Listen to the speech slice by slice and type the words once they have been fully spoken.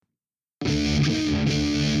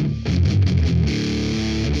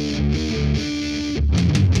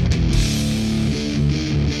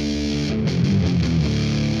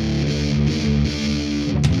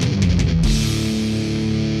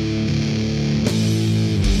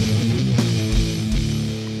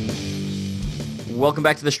Welcome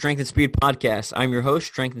back to the Strength and Speed Podcast. I'm your host,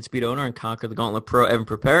 Strength and Speed owner and Conquer the Gauntlet Pro, Evan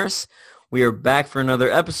Perperis. We are back for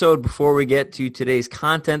another episode. Before we get to today's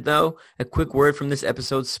content, though, a quick word from this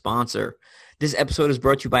episode's sponsor. This episode is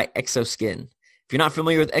brought to you by Exoskin. If you're not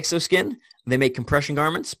familiar with Exoskin, they make compression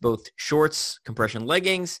garments, both shorts, compression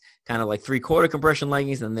leggings, kind of like three-quarter compression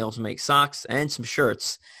leggings, and they also make socks and some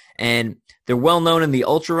shirts. And they're well known in the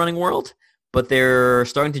ultra running world, but they're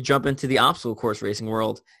starting to jump into the obstacle course racing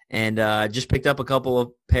world, and just picked up a couple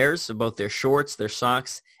of pairs of both their shorts, their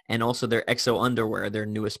socks, and also their Exo underwear, their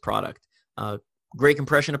newest product. Great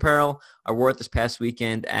compression apparel. I wore it this past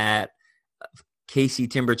weekend at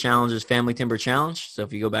KC Timber Challenge's Family Timber Challenge. So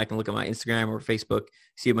if you go back and look at my Instagram or Facebook,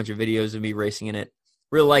 see a bunch of videos of me racing in it.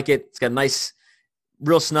 Really like it. It's got a nice,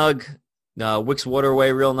 real snug, wicks water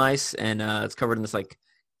away real nice, and it's covered in this like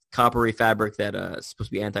coppery fabric that is supposed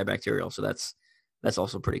to be antibacterial. So that's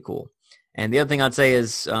also pretty cool. And the other thing I'd say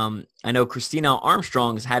is I know Christina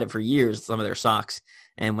Armstrong has had it for years, some of their socks.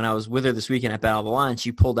 And when I was with her this weekend at Battle of the Line,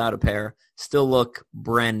 she pulled out a pair, still look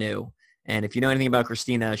brand new. And if you know anything about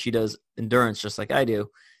Christina, she does endurance just like I do.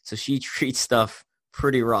 So she treats stuff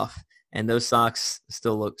pretty rough. And those socks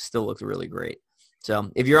still look really great.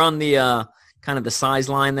 So if you're on the kind of the size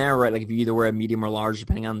line there, right, like if you either wear a medium or large,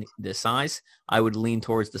 depending on the size, I would lean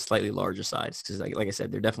towards the slightly larger size because, like I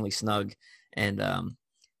said, they're definitely snug. And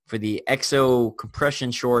for the Exo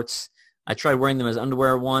compression shorts, I tried wearing them as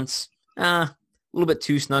underwear once. A little bit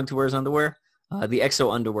too snug to wear as underwear. The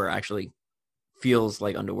Exo underwear actually feels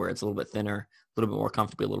like underwear. It's a little bit thinner, a little bit more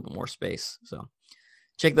comfortable, a little bit more space. So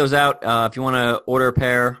check those out. If you want to order a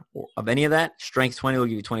pair of any of that, Strength 20 will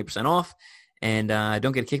give you 20% off. And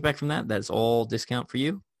don't get a kickback from that. That's all discount for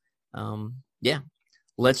you.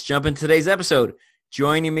 Let's jump into today's episode.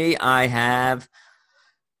 Joining me, I have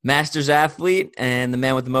Masters athlete and the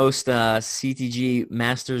man with the most CTG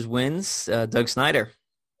Masters wins, Doug Snyder.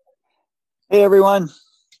 Hey, everyone.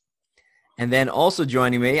 And then also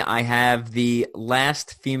joining me, I have the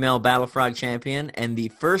last female Battle Frog champion and the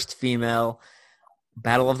first female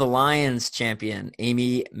Battle of the Lions champion,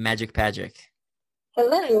 Amy Magic Pagic.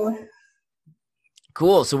 Hello.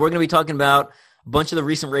 Cool. So we're going to be talking about a bunch of the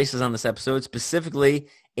recent races on this episode. Specifically,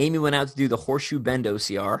 Amy went out to do the Horseshoe Bend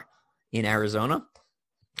OCR in Arizona.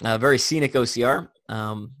 A very scenic OCR.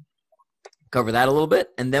 Cover that a little bit.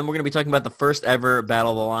 And then we're going to be talking about the first ever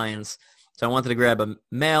Battle of the Lions. So I wanted to grab a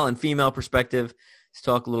male and female perspective to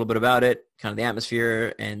talk a little bit about it, kind of the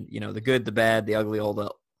atmosphere and, you know, the good, the bad, the ugly, all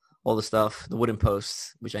the stuff, the wooden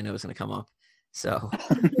posts, which I know is going to come up. So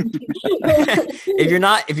if you're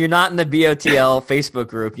not in the BOTL Facebook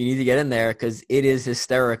group, you need to get in there because it is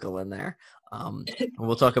hysterical in there.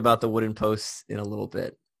 We'll talk about the wooden posts in a little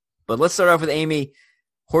bit. But let's start off with Amy.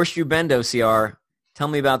 Horseshoe Bend OCR. Tell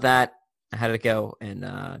me about that. How did it go? And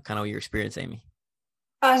kind of your experience, Amy.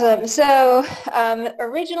 Awesome. So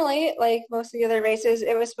originally, like most of the other races,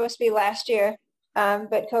 it was supposed to be last year,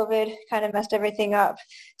 but COVID kind of messed everything up.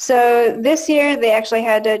 So this year, they actually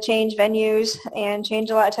had to change venues and change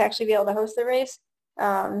a lot to actually be able to host the race.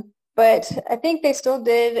 But I think they still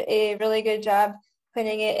did a really good job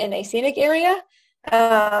putting it in a scenic area.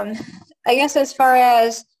 I guess as far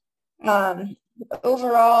as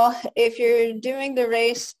overall, if you're doing the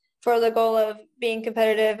race for the goal of being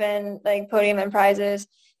competitive and like podium and prizes,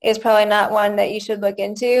 is probably not one that you should look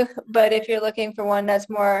into. But if you're looking for one that's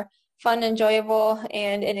more fun, enjoyable,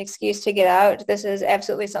 and an excuse to get out, this is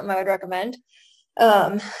absolutely something I would recommend.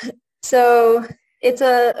 So it's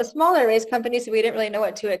a smaller race company, so we didn't really know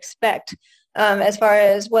what to expect as far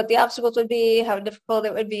as what the obstacles would be, how difficult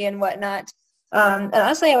it would be, and whatnot. And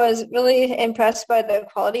honestly, I was really impressed by the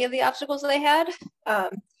quality of the obstacles they had.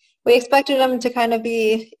 We expected them to kind of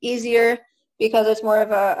be easier because it's more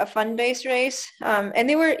of a fun-based race. And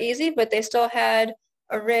they were easy, but they still had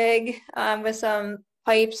a rig with some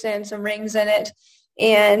pipes and some rings in it.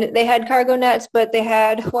 And they had cargo nets, but they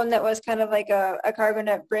had one that was kind of like a cargo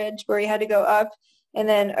net bridge where you had to go up and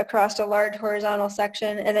then across a large horizontal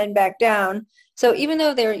section and then back down. So even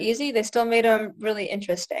though they were easy, they still made them really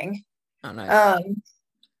interesting. Oh, nice.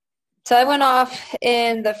 So I went off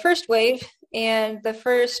in the first wave, and the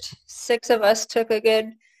first 6 of us took a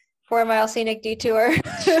good 4-mile scenic detour.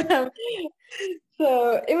 So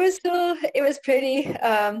it was pretty,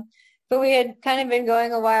 but we had kind of been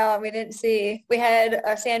going a while and we had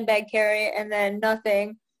a sandbag carry and then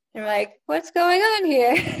nothing. And we're like, what's going on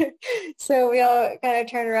here? So we all kind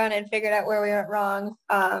of turned around and figured out where we went wrong.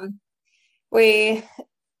 We,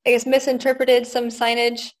 I guess, misinterpreted some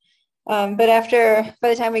signage. But by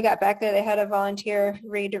the time we got back there, they had a volunteer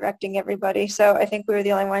redirecting everybody. So I think we were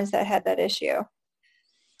the only ones that had that issue.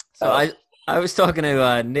 So I was talking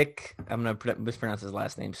to Nick. I'm going to mispronounce his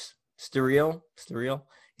last name. Sturriel.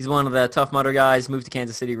 He's one of the Tough Mudder guys. Moved to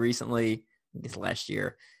Kansas City recently, I guess last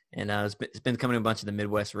year, and has been coming to a bunch of the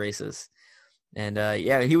Midwest races. And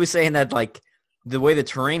he was saying that like the way the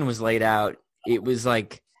terrain was laid out, it was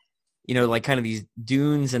like, like kind of these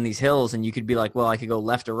dunes and these hills, and you could be like, well, I could go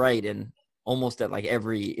left or right, and almost at like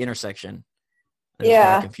every intersection. And it's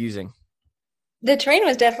kind of confusing. The terrain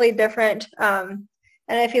was definitely different.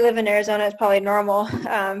 And if you live in Arizona, it's probably normal.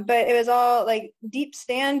 But it was all like deep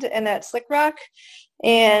sand and that slick rock.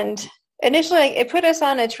 And initially it put us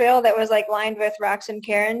on a trail that was like lined with rocks and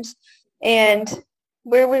cairns. And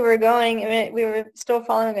where we were going, I mean, we were still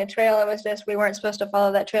following a trail. It was just we weren't supposed to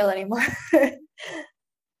follow that trail anymore.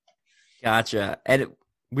 Gotcha. And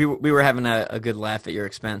we were having a good laugh at your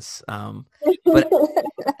expense. But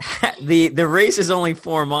the race is only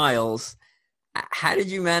 4 miles. How did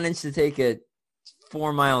you manage to take a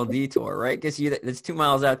 4-mile detour, right? Because it's 2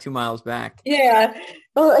 miles out, 2 miles back. Yeah.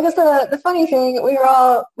 Well, I guess the funny thing,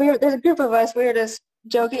 there's a group of us, we were just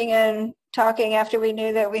joking and talking after we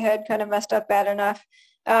knew that we had kind of messed up bad enough.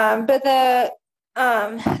 But the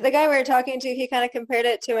guy we were talking to, he kind of compared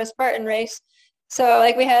it to a Spartan race. So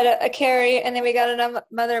like we had a carry and then we got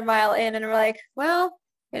another mile in and we're like, well,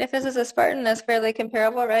 I mean, if this is a Spartan, that's fairly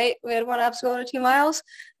comparable, right? We had one obstacle to 2 miles.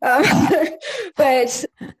 But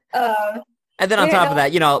and then on top of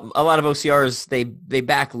that, a lot of OCRs, they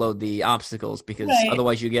backload the obstacles because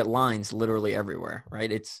otherwise you get lines literally everywhere,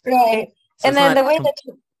 right? It's right. So and then the way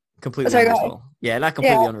completely unreasonable. Yeah, not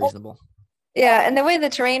completely unreasonable. Yeah, and the way the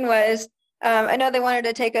terrain was, I know they wanted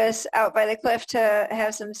to take us out by the cliff to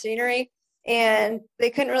have some scenery, and they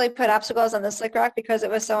couldn't really put obstacles on the slick rock because it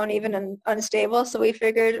was so uneven and unstable. So we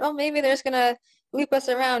figured, oh, maybe they're going to loop us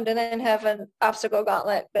around and then have an obstacle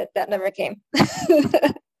gauntlet, but that never came.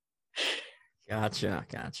 Gotcha.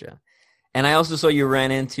 And I also saw you ran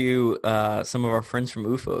into some of our friends from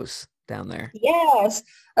UFOs down there. Yes.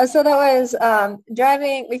 So that was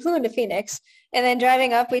driving. We flew into Phoenix, and then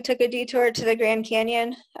driving up, we took a detour to the Grand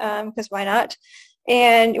Canyon because why not?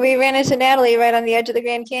 And we ran into Natalie right on the edge of the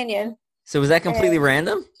Grand Canyon. So was that completely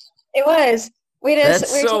random? It was.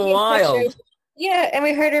 That's so wild. Yeah, and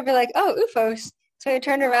we heard her be like, "Oh, UFOs." So I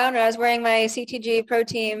turned around, and I was wearing my CTG Pro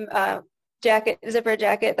Team jacket, zipper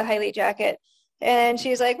jacket, the Hiley jacket. And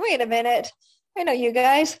she's like, "Wait a minute. I know you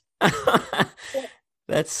guys."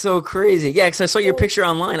 That's so crazy. Yeah, because I saw your picture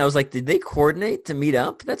online. I was like, did they coordinate to meet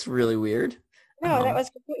up? That's really weird. No, that was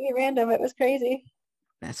completely random. It was crazy.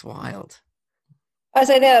 That's wild. I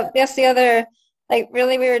said, that's the other, like,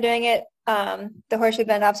 really, we were doing it. The Horseshoe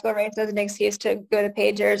Bend Obstacle Race as an excuse to go to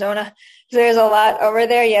Page, Arizona. So there's a lot over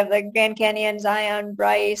there. You have the Grand Canyon, Zion,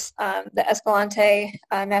 Bryce, the Escalante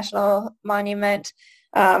National Monument,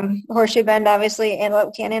 Horseshoe Bend, obviously,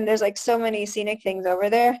 Antelope Canyon. There's like so many scenic things over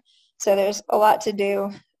there. So there's a lot to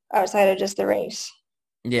do outside of just the race.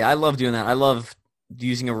 Yeah, I love doing that. I love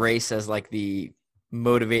using a race as like the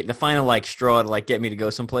final like straw to like get me to go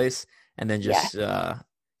someplace, and then just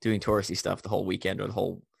doing touristy stuff the whole weekend or the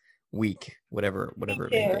whole week, whatever it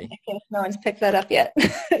may be. In case no one's picked that up yet.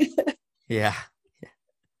 Yeah.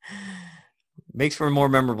 Makes for more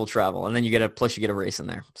memorable travel, and then you get a race in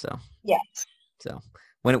there. So yes. So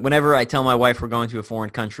whenever I tell my wife we're going to a foreign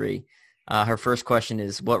country, her first question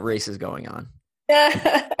is, what race is going on?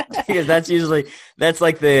 Because that's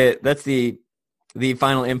the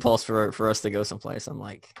final impulse for us to go someplace. I'm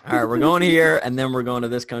like, all right, we're going here, and then we're going to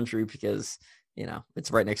this country because,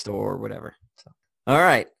 it's right next door or whatever. So, all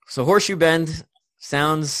right. So Horseshoe Bend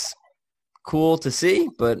sounds cool to see,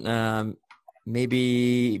 but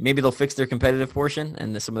maybe they'll fix their competitive portion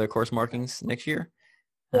and some of their course markings next year.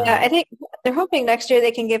 Yeah, I think they're hoping next year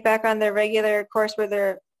they can get back on their regular course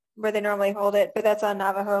where they normally hold it, but that's on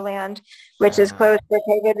Navajo land, which is closed for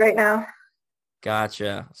COVID right now.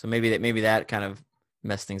 Gotcha. So maybe that kind of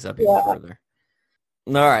messed things up even further.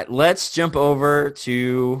 All right, let's jump over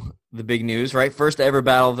to the big news, right? First ever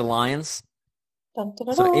Battle of the Lions. Dun, dun,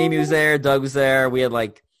 dun, so Amy was there, Doug was there. We had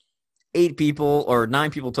like 9 people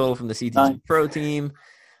total from the CTG Pro team.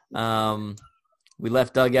 We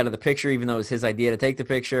left Doug out of the picture, even though it was his idea to take the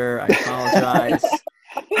picture. I apologize.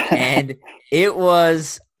 And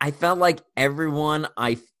I felt like every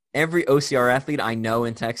OCR athlete I know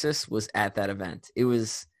in Texas was at that event. It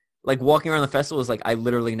was like walking around the festival is like, I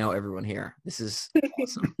literally know everyone here. This is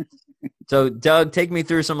awesome. So Doug, take me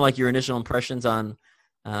through some like your initial impressions on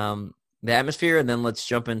the atmosphere, and then let's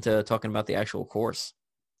jump into talking about the actual course.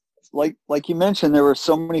 Like you mentioned, there were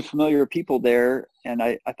so many familiar people there, and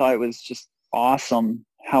I thought it was just awesome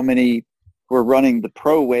how many were running the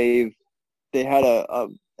Pro Wave. They had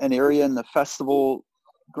an area in the festival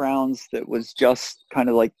grounds that was just kind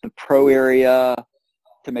of like the pro area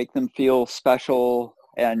to make them feel special.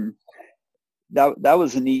 And that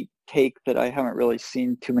was a neat take that I haven't really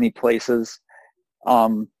seen too many places.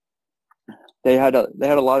 They had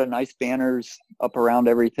a lot of nice banners up around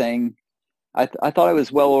everything. I thought it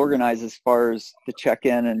was well organized as far as the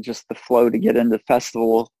check-in and just the flow to get into the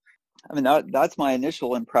festival. I mean, that's my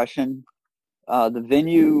initial impression. The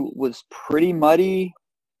venue was pretty muddy.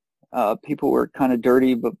 People were kind of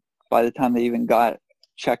dirty, but by the time they even got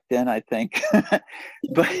checked in, I think.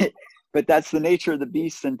 but that's the nature of the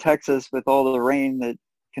beast in Texas with all the rain that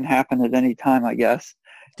can happen at any time, I guess.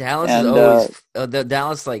 Dallas is always the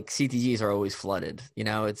Dallas like CTGs are always flooded. You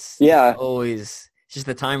know, it's always just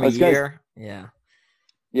the time of year. I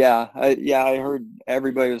heard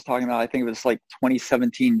everybody was talking about. I think it was like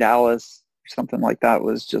 2017 Dallas or something like that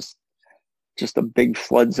was just a big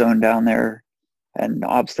flood zone down there, and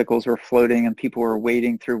obstacles were floating, and people were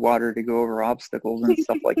wading through water to go over obstacles and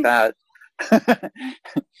stuff like that.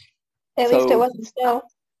 At least it wasn't snow.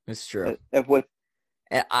 It's true. With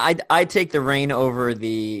I take the rain over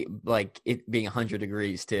the like it being 100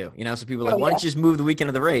 degrees too. You know, so people are like, why don't you just move the weekend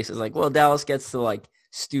of the race? It's like, well, Dallas gets to like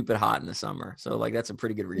stupid hot in the summer, so like that's a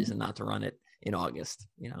pretty good reason not to run it in August.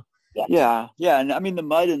 You know. Yeah, and I mean the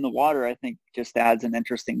mud and the water I think just adds an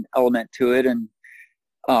interesting element to it, and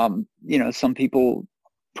you know, some people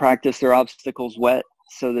practice their obstacles wet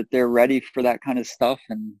so that they're ready for that kind of stuff,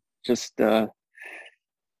 and just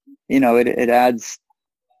you know, it adds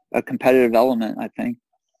a competitive element, I think.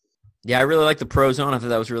 Yeah, I really like the Pro Zone. I thought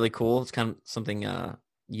that was really cool. It's kind of something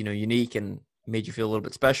you know, unique and made you feel a little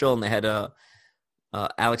bit special. And they had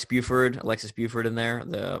Alexis Buford in there,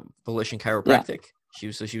 the Volition Chiropractic.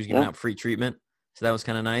 Yeah. She was giving out free treatment, so that was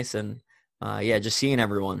kind of nice. And just seeing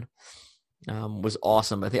everyone was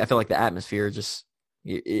awesome. I felt like the atmosphere just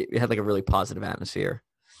it had like a really positive atmosphere.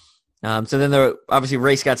 So then the obviously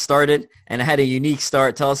race got started, and it had a unique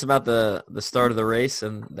start. Tell us about the start of the race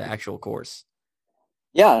and the actual course.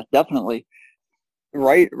 Yeah, definitely.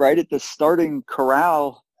 Right at the starting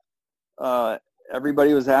corral,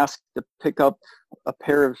 everybody was asked to pick up a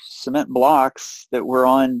pair of cement blocks that were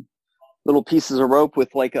on little pieces of rope with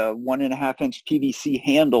like a 1.5-inch PVC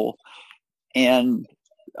handle. And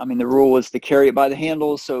I mean, the rule was to carry it by the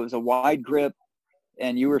handle, so it was a wide grip,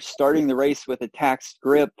 and you were starting the race with a taxed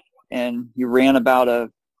grip, and you ran about a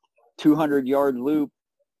 200-yard loop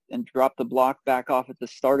and dropped the block back off at the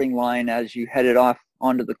starting line as you headed off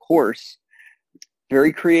onto the course.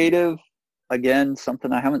 Very creative. Again,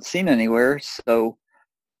 something I haven't seen anywhere. So,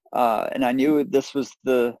 and I knew this was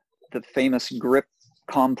the famous grip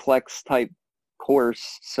complex type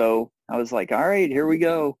course. So I was like, all right, here we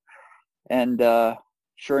go. And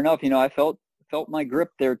sure enough, you know, I felt my grip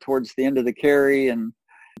there towards the end of the carry, and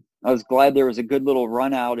I was glad there was a good little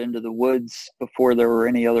run out into the woods before there were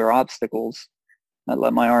any other obstacles. I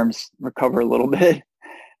let my arms recover a little bit.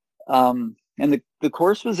 And the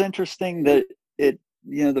course was interesting that it,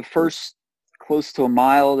 you know, the first close to a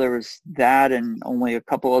mile, there was that and only a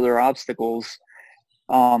couple other obstacles.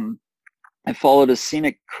 I followed a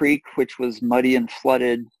scenic creek, which was muddy and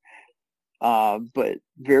flooded, but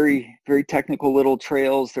very, very technical little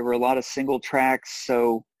trails. There were a lot of single tracks,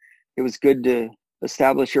 so it was good to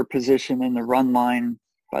establish your position in the run line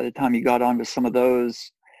by the time you got onto some of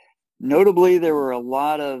those. Notably, there were a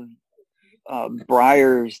lot of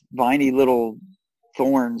briars, viney little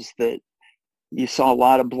thorns that you saw a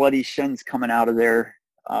lot of bloody shins coming out of there.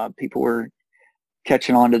 People were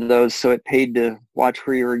catching onto those, so it paid to watch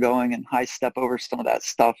where you were going and high step over some of that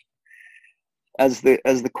stuff. As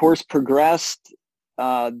the course progressed,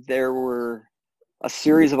 there were a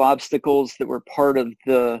series of obstacles that were part of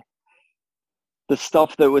the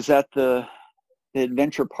stuff that was at the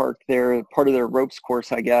adventure park there, part of their ropes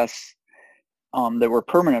course, I guess. There were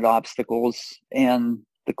permanent obstacles, and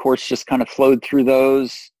the course just kind of flowed through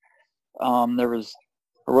those. There was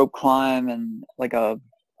a rope climb and like a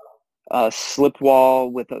slip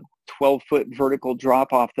wall with a 12-foot vertical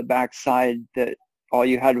drop off the backside that all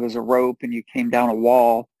you had was a rope and you came down a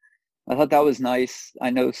wall. I thought that was nice. I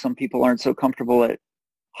know some people aren't so comfortable at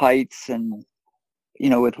heights, and you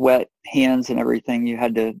know, with wet hands and everything, you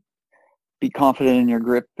had to be confident in your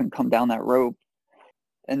grip and come down that rope.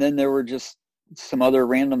 And then there were just some other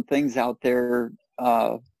random things out there.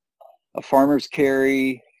 A farmer's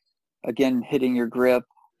carry, again, hitting your grip.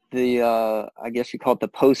 The, I guess you call it the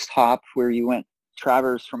post hop, where you went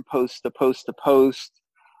traverse from post to post to post.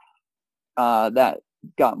 That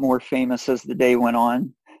got more famous as the day went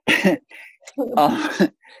on.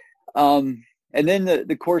 And then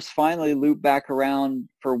the course finally looped back around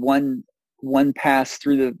for one pass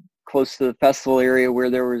through the close to the festival area where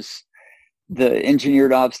there was the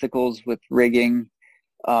engineered obstacles with rigging,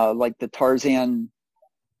 like the Tarzan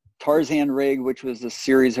rig, which was a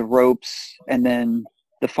series of ropes, and then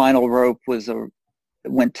the final rope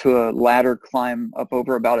went to a ladder climb up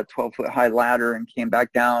over about a 12-foot high ladder and came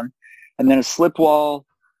back down, and then a slip wall.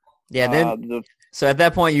 Yeah. So at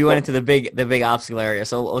that point, you went into the big obstacle area.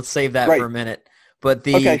 So let's save that for a minute. But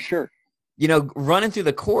okay, sure. Running through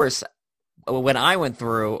the course, when I went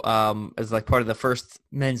through, as like part of the first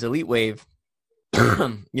men's elite wave,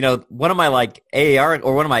 one of my like AAR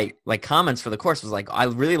or one of my like comments for the course was like, I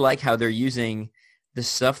really like how they're using the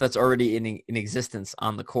stuff that's already in existence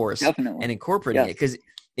on the course. Definitely. And incorporating it, because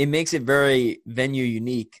it makes it very venue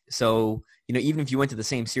unique. So, even if you went to the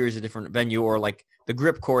same series of different venue, or like the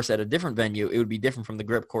grip course at a different venue, it would be different from the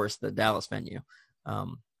grip course at the Dallas venue.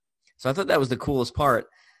 So I thought that was the coolest part.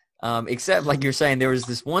 Except, like you're saying, there was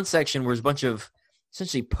this one section where there's a bunch of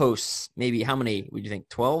essentially posts. Maybe how many would you think?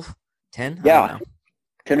 12? 10? Yeah. I don't know.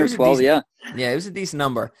 10 or 12, yeah. Yeah, it was a decent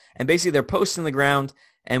number. And basically they're posts in the ground,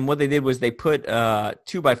 and what they did was they put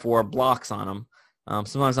 2x4 blocks on them.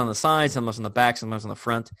 Sometimes on the side, sometimes on the back, sometimes on the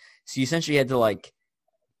front. So you essentially had to like,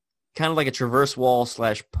 kind of like a traverse wall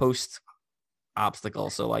 / post obstacle.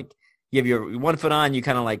 So like you have your 1 foot on, you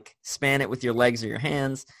kind of like span it with your legs or your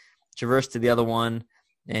hands, traverse to the other one,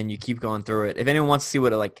 and you keep going through it. If anyone wants to see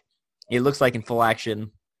what it looks like in full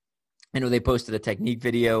action, I know they posted a technique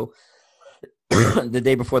video the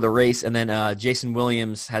day before the race, and then Jason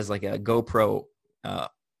Williams has like a GoPro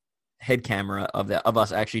head camera of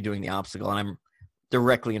us actually doing the obstacle, and I'm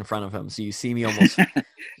directly in front of him, so you see me almost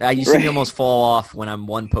see me almost fall off when I'm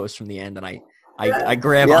one post from the end, and I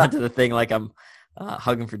grab onto the thing like I'm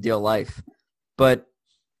hugging for dear life. But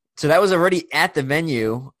so that was already at the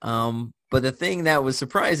venue, but the thing that was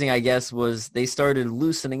surprising, I guess, was they started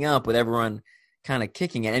loosening up with everyone kind of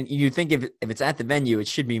kicking it. And you think if it's at the venue, it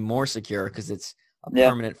should be more secure because it's a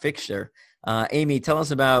permanent fixture. Amy, tell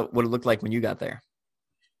us about what it looked like when you got there.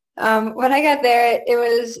 When I got there, it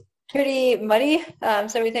was pretty muddy.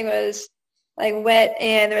 So everything was like wet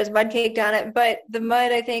and there was mud caked on it. But the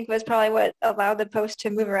mud, I think, was probably what allowed the post to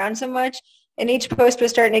move around so much. And each post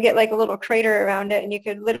was starting to get like a little crater around it, and you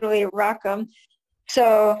could literally rock them.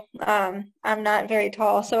 So I'm not very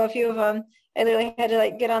tall. So a few of them, I literally had to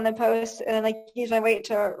like get on the post and then like use my weight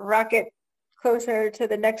to rock it closer to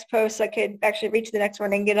the next post so I could actually reach the next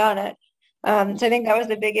one and get on it. So I think that was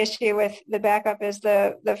the big issue with the backup, is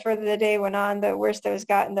the further the day went on, the worse those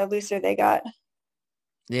got and the looser they got.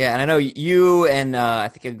 Yeah, and I know you and I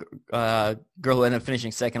think a girl who ended up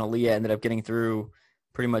finishing second, Aaliyah, ended up getting through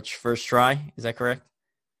pretty much first try. Is that correct?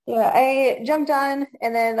 Yeah, I jumped on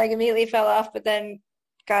and then like immediately fell off, but then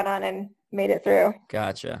got on and made it through.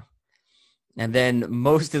 Gotcha. And then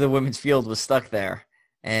most of the women's field was stuck there.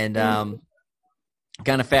 And kind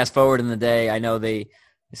of fast forward in the day, I know they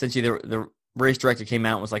essentially the race director came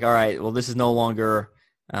out and was like, all right, well, this is no longer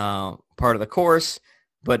part of the course,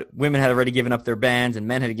 but women had already given up their bands and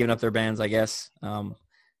men had given up their bands, I guess,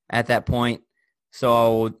 at that point.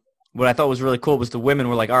 So what I thought was really cool was the women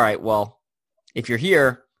were like, all right, well, if you're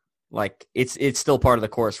here, like it's still part of the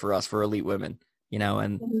course for us, for elite women,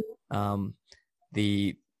 and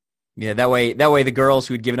that way the girls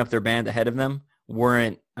who had given up their band ahead of them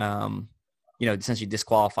weren't, essentially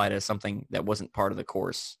disqualified as something that wasn't part of the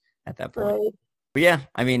course at that point. Right. But yeah,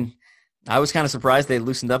 I mean, I was kind of surprised they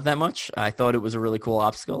loosened up that much. I thought it was a really cool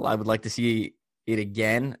obstacle. I would like to see it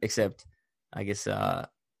again, except I guess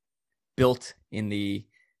built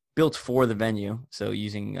for the venue. So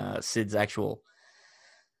using Sid's actual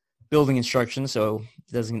building instructions, so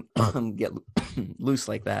it doesn't get loose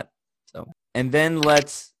like that. So, and then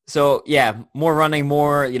more running,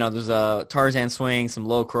 more, there's a Tarzan swing, some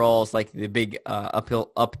low crawls, like the big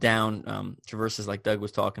uphill, up, down traverses like Doug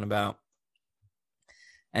was talking about.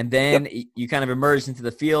 And then you kind of emerged into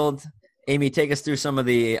the field. Amy, take us through some of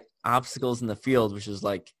the obstacles in the field, which is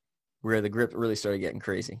like where the grip really started getting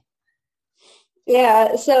crazy.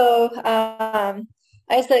 Yeah, so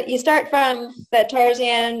I said you start from that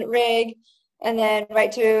Tarzan rig and then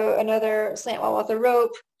right to another slant wall with a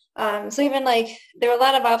rope. So even like there were a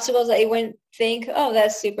lot of obstacles that you wouldn't think, oh,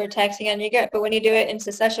 that's super taxing on your grip. But when you do it in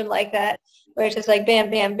succession like that, where it's just like bam,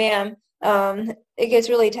 bam, bam, it gets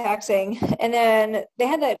really taxing. And then they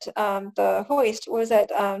had that, the hoist, what was that,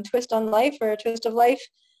 Twist on Life or Twist of Life,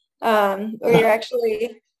 where you're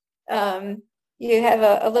actually, you have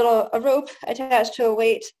a rope attached to a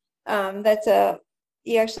weight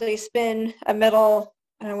you actually spin a metal,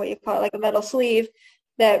 I don't know what you call it, like a metal sleeve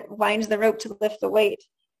that winds the rope to lift the weight.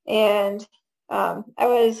 And I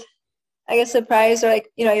was, I guess, surprised, or like,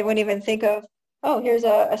 you wouldn't even think of oh, here's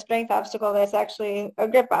a strength obstacle that's actually a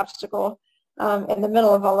grip obstacle in the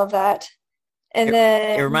middle of all of that. And It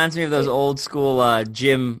then, reminds me of those old school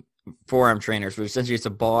gym forearm trainers where essentially it's a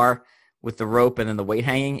bar with the rope and then the weight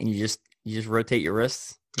hanging, and you just rotate your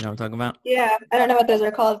wrists. You know what I'm talking about? yeah, I don't know what those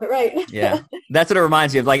are called, but right. Yeah, that's what it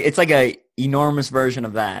reminds me of. Like it's like a enormous version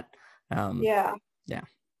of that. Yeah. Yeah.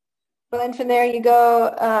 But then from there you go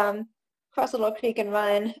across a little creek and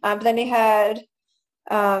run. But then you had,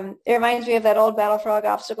 it reminds me of that old Battle Frog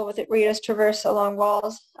obstacle with it where you just traverse along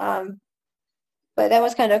walls. But that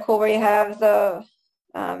was kind of cool where you have the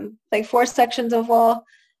like 4 sections of wall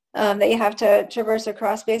that you have to traverse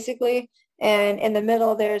across basically. And in the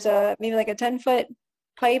middle there's maybe like a 10-foot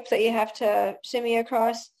pipe that you have to shimmy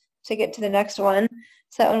across to get to the next one.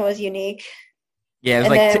 So that one was unique. Yeah, it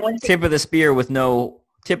was And like tip of the spear with no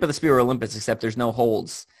tip of the spear Olympics, except there's no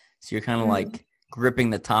holds. So you're kind of like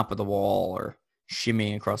gripping the top of the wall or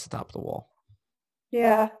shimmying across the top of the wall.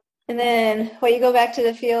 Yeah. And then, you go back to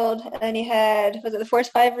the field, and then you had, was it the Force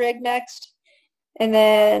 5 rig next? And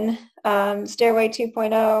then Stairway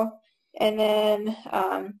 2.0, and then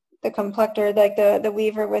the complector, like the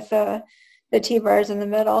weaver with the T-bars in the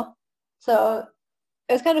middle. So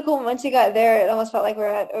it was kind of cool. Once you got there, it almost felt like we're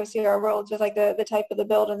at OCR Worlds with like the type of the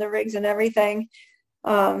build and the rigs and everything.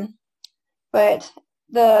 But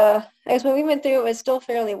I guess when we went through, it was still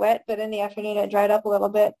fairly wet, but in the afternoon it dried up a little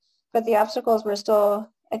bit. But the obstacles were still,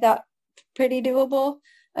 I thought, pretty doable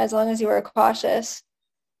as long as you were cautious.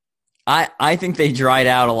 I think they dried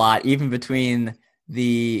out a lot, even between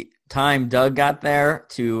the time Doug got there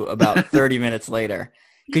to about 30 minutes later.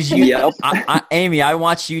 Because Amy, I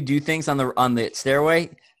watched you do things on the stairway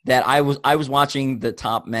that I was watching the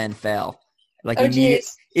top men fail. Like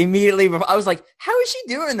immediately before, I was like, how is she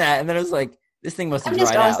doing that? And then I was like, this thing must have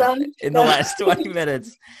dried out in the last 20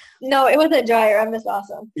 minutes. No, it wasn't dryer. I'm just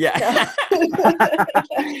awesome. Yeah. No.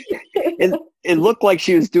 It looked like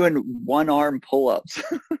she was doing one-arm pull-ups.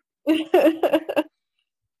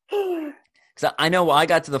 So I know I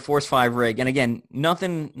got to the Force 5 rig, and again,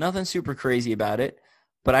 nothing super crazy about it.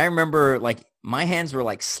 But I remember like my hands were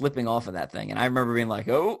like slipping off of that thing, and I remember being like,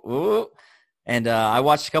 oh. And I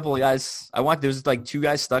watched a couple of guys. There was like 2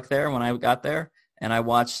 guys stuck there when I got there, and I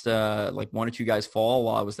watched like 1 or 2 guys fall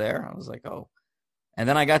while I was there. I was like, oh. And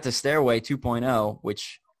then I got to Stairway 2.0,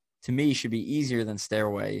 which to me should be easier than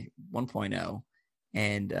Stairway 1.0.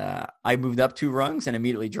 And I moved up 2 rungs and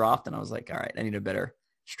immediately dropped. And I was like, all right, I need a better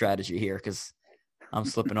strategy here because I'm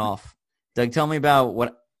slipping off. Doug, tell me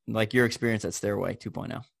about your experience at Stairway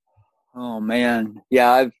 2.0. Oh man.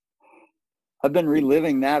 Yeah, I've been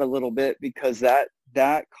reliving that a little bit because that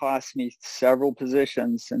cost me several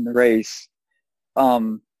positions in the race.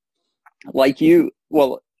 Like you,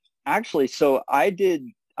 well, actually, so I did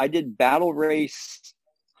Battle Race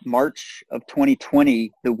March of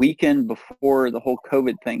 2020, the weekend before the whole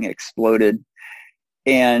COVID thing exploded.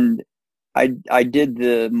 And I did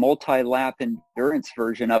the multi-lap endurance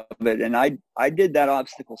version of it. And I did that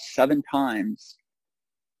obstacle 7 times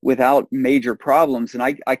without major problems. And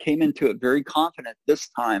I came into it very confident this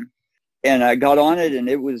time. And I got on it and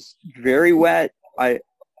it was very wet. I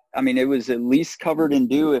mean, it was at least covered in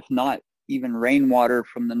dew, if not even rainwater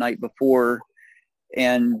from the night before.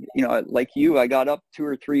 And, you know, like you, I got up 2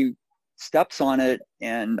 or 3 steps on it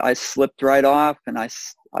and I slipped right off, and I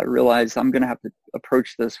realized I'm going to have to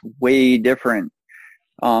approach this way different.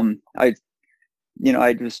 I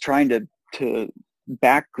was trying to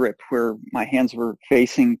back grip where my hands were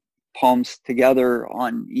facing palms together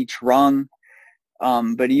on each rung.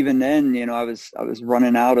 But even then, you know, I was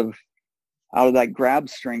running out of that grab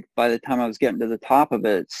strength by the time I was getting to the top of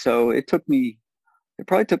it. So it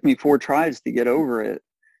probably took me 4 tries to get over it.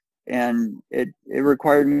 And it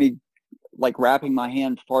required me like wrapping my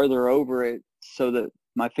hand farther over it so that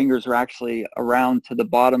my fingers were actually around to the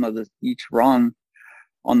bottom of each rung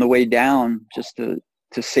on the way down, just to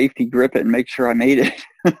safety grip it and make sure I made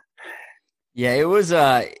it. Yeah, it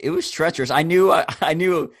was treacherous. I knew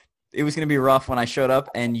it was going to be rough when I showed up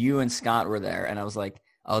and you and Scott were there, and I was like,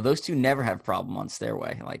 oh, those 2 never have problem on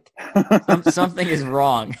Stairway. Like something is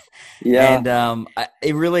wrong. Yeah. And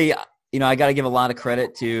it really, you know, I got to give a lot of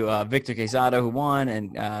credit to Victor Quezada, who won,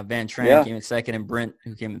 and Van Tran came in second, and Brent,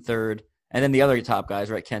 who came in third. And then the other top guys,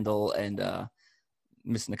 right? Kendall and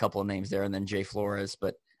missing a couple of names there, and then Jay Flores.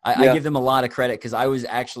 But I give them a lot of credit because I was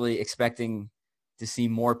actually expecting to see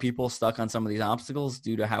more people stuck on some of these obstacles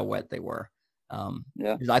due to how wet they were.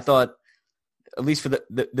 Because I thought, at least for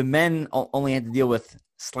the men only had to deal with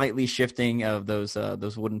slightly shifting of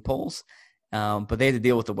those wooden poles, but they had to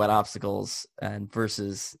deal with the wet obstacles, and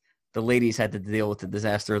versus the ladies had to deal with the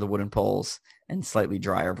disaster of the wooden poles and slightly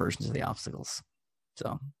drier versions of the obstacles.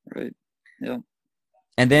 So Right. Yeah.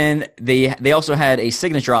 And then they also had a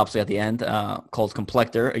signature obstacle at the end called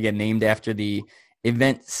Complector, again named after the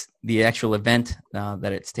actual event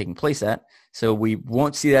that it's taking place at. So we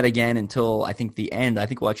won't see that again until I think the end. I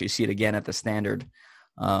think we'll actually see it again at the standard,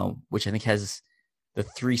 which I think has the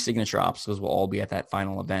 3 signature obstacles will all be at that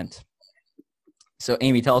final event. So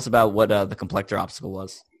Amy, tell us about what the Complector obstacle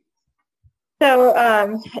was.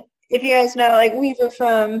 So if you guys know, like Weaver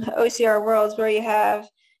from OCR Worlds, where you have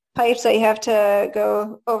pipes that you have to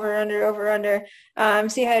go over, under.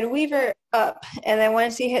 So you had Weaver up, and then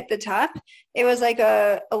once you hit the top, it was like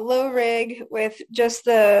a low rig with just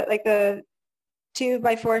the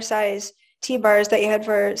 2x4 size T-bars that you had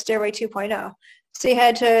for Stairway 2.0. So you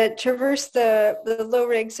had to traverse the low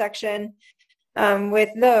rig section with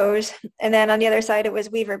those, and then on the other side it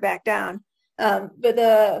was Weaver back down. But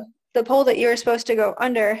the pole that you were supposed to go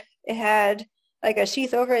under, it had like a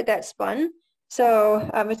sheath over it that spun. So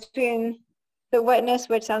between the wetness,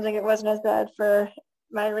 which sounds like it wasn't as bad for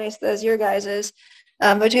my race as your guys's,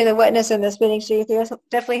 between the wetness and the spinning sheath, you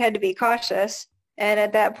definitely had to be cautious. And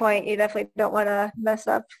at that point, you definitely don't want to mess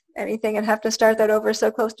up anything and have to start that over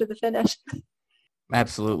so close to the finish.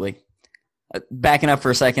 Absolutely. Backing up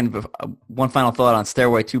for a second, one final thought on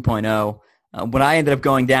Stairway 2.0. When I ended up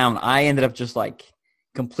going down, I ended up just like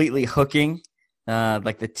completely hooking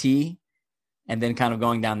like the T and then kind of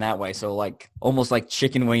going down that way. So like almost like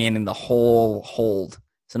chicken winging in the whole hold.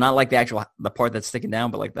 So not like the part that's sticking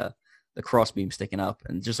down, but like the cross beam sticking up,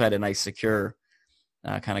 and just had a nice secure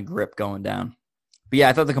kind of grip going down. But yeah,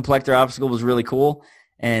 I thought the Complector obstacle was really cool.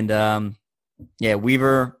 And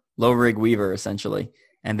Weaver, low rig Weaver essentially.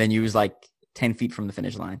 And then you was like 10 feet from the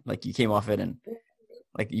finish line. Like you came off it and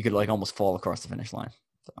like you could like almost fall across the finish line.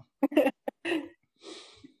 So.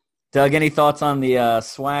 Doug, any thoughts on the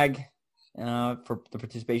swag for the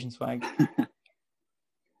participation swag?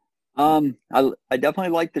 I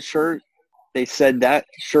definitely like the shirt. They said that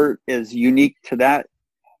shirt is unique to that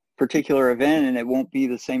particular event, and it won't be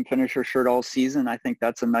the same finisher shirt all season. I think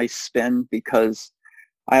that's a nice spin, because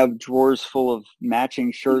I have drawers full of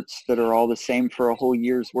matching shirts that are all the same for a whole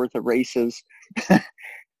year's worth of races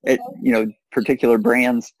at, particular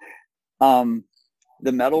brands. The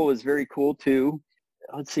medal was very cool too.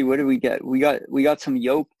 Let's see, what did we get? We got some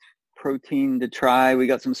yolk protein to try. We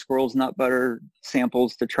got some squirrel's nut butter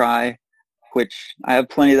samples to try, which I have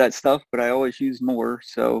plenty of that stuff, but I always use more,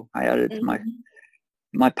 so I added it to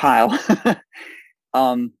my pile.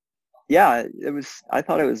 I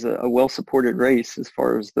thought it was a well-supported race as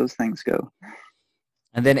far as those things go.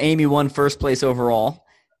 And then Amy won first place overall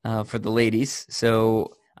for the ladies.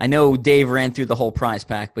 So I know Dave ran through the whole prize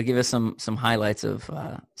pack, but give us some highlights of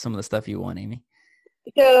some of the stuff you won, Amy.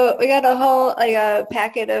 So we got a whole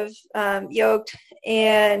packet of yoked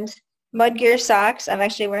and Mudgear socks. I'm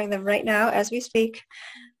actually wearing them right now as we speak,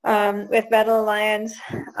 with Battle Alliance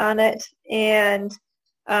on it, and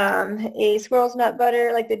a squirrel's nut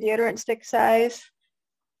butter, like the deodorant stick size.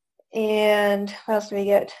 And what else do we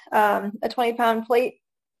get? A 20-pound plate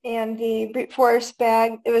and the brute force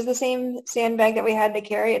bag. It was the same sandbag that we had to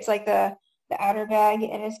carry. It's like the outer bag,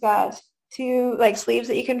 and it's got 2 like sleeves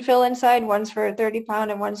that you can fill inside. One's for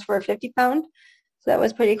 30-pound and one's for 50-pound. So that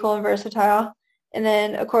was pretty cool and versatile. And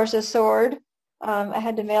then, of course, a sword. I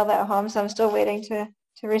had to mail that home, so I'm still waiting to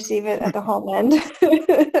receive it at the home end.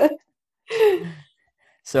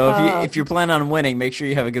 So if you're planning on winning, make sure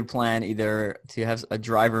you have a good plan, either to have a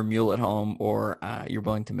driver mule at home or you're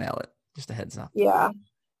willing to mail it. Just a heads up. Yeah.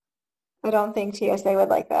 I don't think TSA would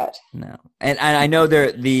like that. No. And I know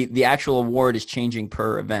the actual award is changing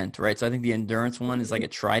per event, right? So I think the endurance one is like a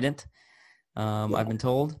trident, I've been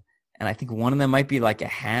told. And I think one of them might be like a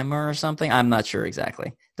hammer or something. I'm not sure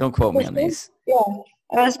exactly. Don't quote me on these. Yeah.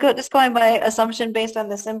 I was just going by assumption based on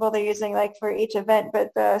the symbol they're using like for each event, but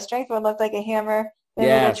the strength one looked like a hammer.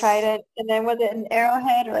 Then a trident, and then was it an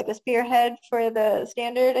arrowhead or like a spearhead for the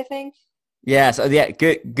standard, I think? Yeah, so yeah,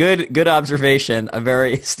 good observation, a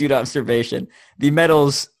very astute observation. The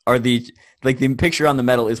medals are the picture on the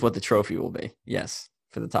medal is what the trophy will be. Yes,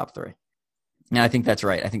 for the top 3. Yeah, I think that's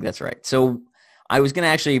right. So I was going to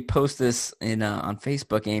actually post this on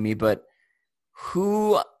Facebook, Amy, but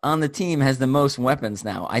who on the team has the most weapons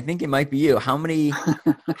now? I think it might be you. How many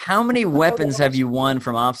weapons have you won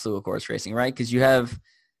from obstacle course racing, right? Because you have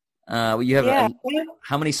how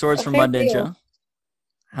many swords from Mud Ninja?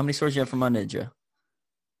 How many swords do you have from Mud Ninja?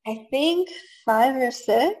 I think 5 or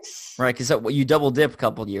 6. Right, because you double dip a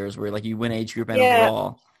couple of years where like you win age group and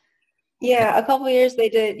overall. Yeah, a couple of years they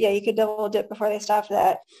did. Yeah, you could double dip before they stopped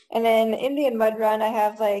that. And then Indian Mud Run, I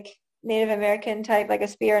have like Native American type, like a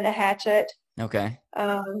spear and a hatchet. Okay.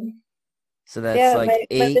 So that's Yeah, like my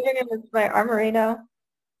 8. living room is my armory now.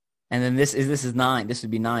 And then this is 9. This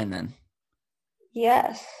would be 9 then.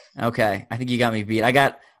 Yes. Okay. I think you got me beat. I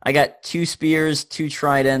got 2 spears, 2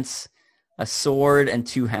 tridents, a sword, and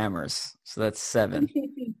 2 hammers. So that's 7.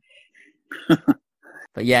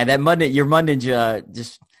 But yeah, your mud ninja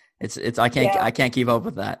just it's I can't keep up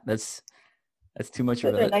with that. That's too much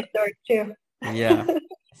of Those are a nice doors too. yeah.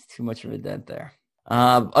 It's too much of a dent there.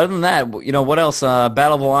 Other than that, what else?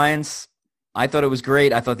 Battle of the Lions. I thought it was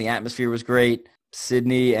great. I thought the atmosphere was great.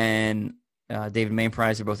 Sydney and David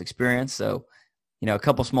Mainprize are both experienced, so a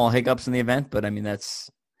couple small hiccups in the event, but if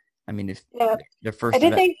Yeah. their first I did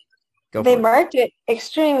event, think go they for it. marked it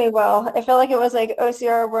extremely well. I felt like it was like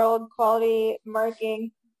OCR world quality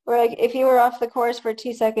marking, where like if you were off the course for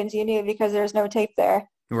 2 seconds, you knew because there's no tape there.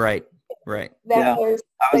 Right. That was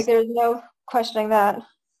I was, like there's no questioning that.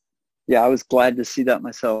 I was glad to see that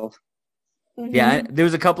myself. Yeah, there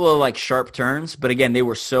was a couple of like sharp turns, but again, they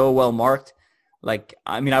were so well marked. Like,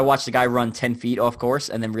 I watched the guy run 10 feet off course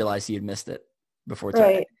and then realized he had missed it before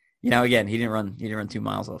turning. Right. Again, he didn't run 2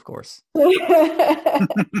 miles off course. Who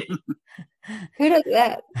does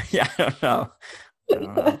that? Yeah, I don't know.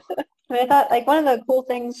 I thought like one of the cool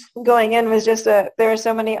things going in was just there were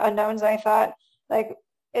so many unknowns. I thought like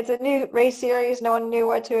it's a new race series. No one knew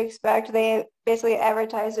what to expect. They basically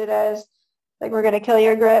advertised it as like we're going to kill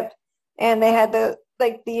your grip, and they had the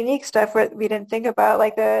unique stuff that we didn't think about,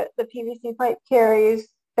 like the PVC pipe carries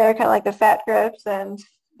that are kind of like the fat grips, and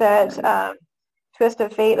that twist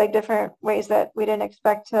of fate, like different ways that we didn't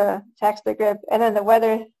expect to tax the grip, and then the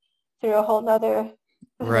weather threw a whole nother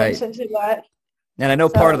dimension to that. And I know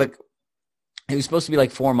it was supposed to be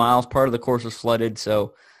like 4 miles. Part of the course was flooded,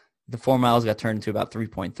 so the 4 miles got turned into about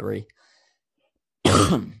 3.3.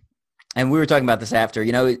 And we were talking about this after.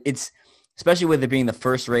 It's especially with it being the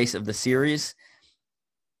first race of the series.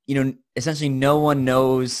 Essentially no one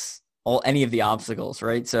knows any of the obstacles,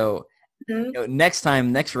 right? So next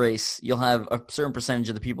race, you'll have a certain percentage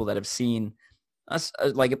of the people that have seen us,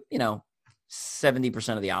 70%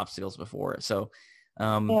 of the obstacles before. So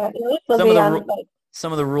some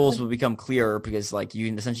of the rules will become clearer because you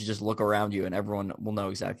can essentially just look around you and everyone will know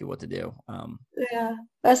exactly what to do.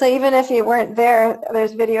 That's like even if you weren't there,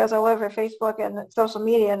 there's videos all over Facebook and social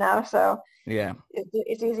media now, so yeah,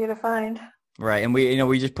 it's easy to find. Right, and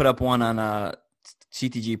we just put up one on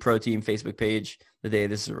CTG Pro Team Facebook page the day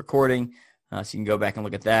this is recording, so you can go back and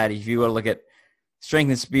look at that. If you go to look at Strength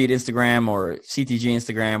and Speed Instagram or CTG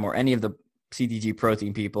Instagram or any of the CTG Pro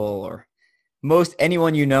Team people or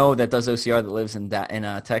anyone that does OCR that lives in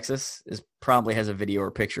Texas probably has a video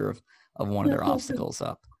or picture of one of their obstacles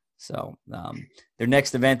up. So their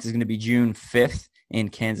next event is going to be June 5th in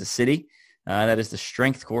Kansas City. That is the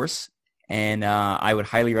strength course. And I would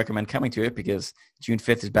highly recommend coming to it because June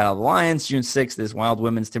 5th is Battle of the Lions. June 6th is Wild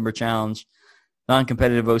Women's Timber Challenge,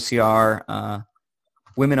 non-competitive OCR,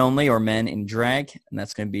 women only or men in drag. And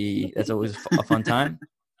that's always a fun time.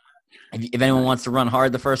 If anyone wants to run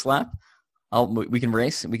hard the first lap, we can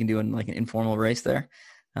race. We can do an informal race there.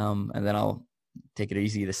 And then I'll take it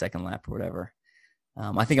easy the second lap or whatever.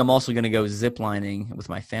 I think I'm also going to go zip lining with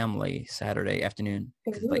my family Saturday afternoon.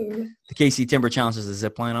 The KC Timber Challenge is a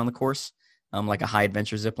zip line on the course, like a high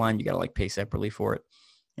adventure zip line. You got to pay separately for it.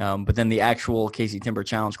 But then the actual KC Timber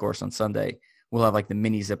Challenge course on Sunday will have the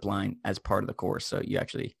mini zip line as part of the course. So you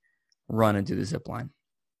actually run and do the zip line.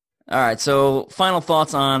 All right. So final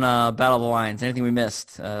thoughts on Battle of the Lions. Anything we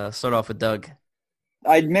missed? Start off with Doug.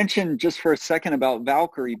 I'd mentioned just for a second about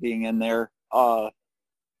Valkyrie being in there.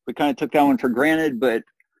 We kind of took that one for granted, but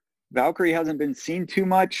Valkyrie hasn't been seen too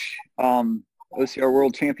much. OCR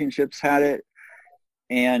World Championships had it,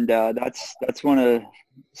 and that's one of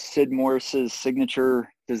Sid Morris's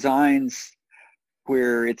signature designs,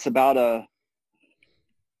 where it's about a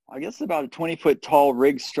 20-foot tall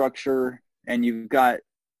rig structure, and you've got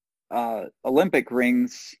Olympic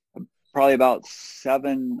rings, probably about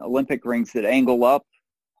 7 Olympic rings that angle up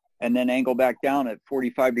and then angle back down at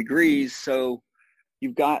 45 degrees. So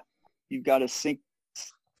you've got to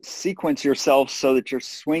sequence yourself so that you're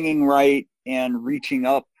swinging right and reaching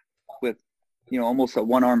up with, almost a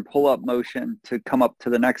one-arm pull-up motion to come up to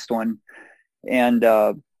the next one. And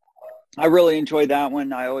I really enjoy that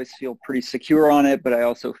one. I always feel pretty secure on it, but I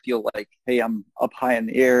also feel like, hey, I'm up high in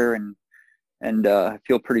the air and I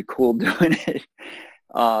feel pretty cool doing it.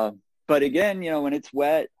 But again, when it's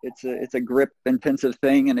wet, it's a grip intensive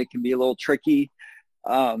thing and it can be a little tricky.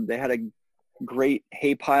 They had a great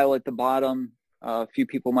hay pile at the bottom. A few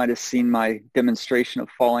people might have seen my demonstration of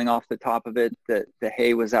falling off the top of it, that the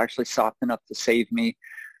hay was actually soft enough to save me.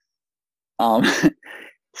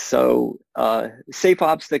 So safe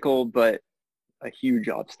obstacle, but a huge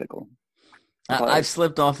obstacle. I've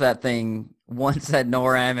slipped off that thing once at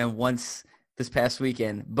NORAM and once this past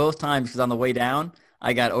weekend. Both times because on the way down,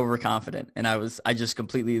 I got overconfident and I just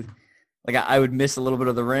completely like I would miss a little bit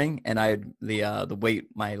of the ring and the weight,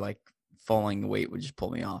 my like falling weight would just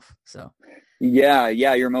pull me off. So yeah,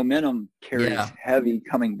 your momentum carries heavy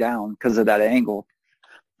coming down because of that angle.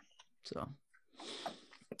 So,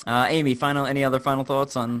 Amy, any other final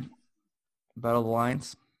thoughts on Battle of the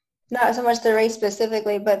Lions? Not so much the race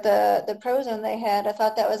specifically, but the pro zone they had. I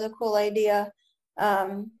thought that was a cool idea.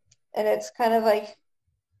 And it's kind of like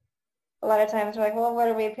a lot of times we're like, well, what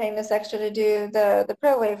are we paying this extra to do the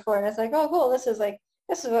pro wave for? And it's like, oh, cool. This is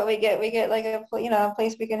what we get. We get like a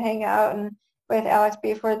place we can hang out. And with Alex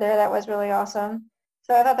Beeford there, that was really awesome.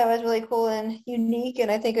 So I thought that was really cool and unique. And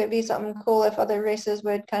I think it would be something cool if other races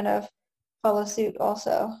would kind of follow suit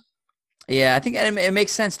also. Yeah, I think it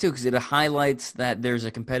makes sense too because it highlights that there's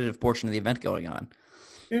a competitive portion of the event going on.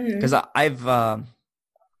 Because I've I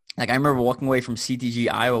remember walking away from CTG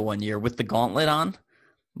Iowa one year with the gauntlet on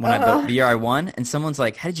when the year I won, and someone's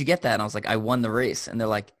like, "How did you get that?" And I was like, "I won the race." And they're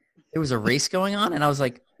like, "There was a race going on," and I was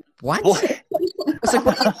like, "What?" I was like,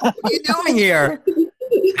 what are you doing here?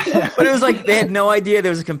 But it was like they had no idea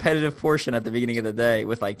there was a competitive portion at the beginning of the day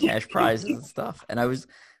with like cash prizes and stuff. And I was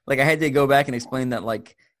like, I had to go back and explain that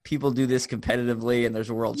like people do this competitively and there's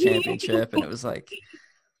a world championship. And it was like,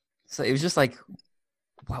 so it was just like,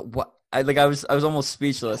 what? I was almost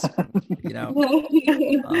speechless, you know?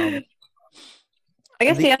 I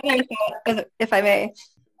guess the other thought, if I may,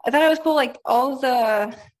 I thought it was cool, like all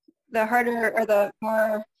the harder or the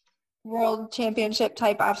more world championship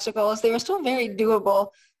type obstacles, they were still very doable,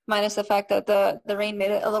 minus the fact that the rain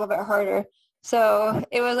made it a little bit harder. So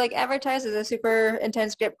it was like advertised as a super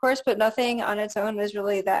intense grip course, but nothing on its own was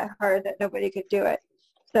really that hard that nobody could do it.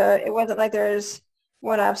 So it wasn't like there's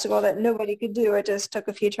one obstacle that nobody could do. It just took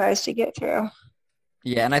a few tries to get through.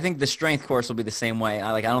 Yeah, and I think the strength course will be the same way.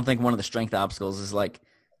 I don't think one of the strength obstacles is like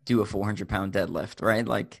do a 400-pound deadlift, right?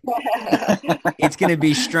 Like it's going to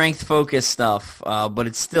be strength focused stuff, but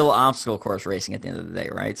it's still obstacle course racing at the end of the day,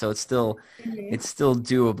 right? So it's still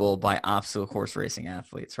doable by obstacle course racing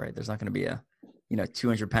athletes, right? There's not going to be a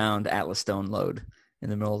 200-pound Atlas Stone load in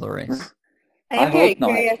the middle of the race. I'm very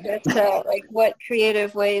curious as to like what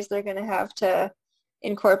creative ways they're going to have to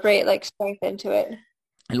incorporate like strength into it.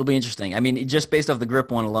 It'll be interesting. I mean, just based off the grip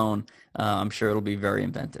one alone, I'm sure it'll be very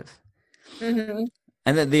inventive. Mm-hmm.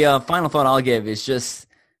 And then the final thought I'll give is just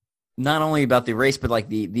not only about the race, but like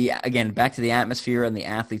the again, back to the atmosphere and the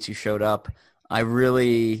athletes who showed up. I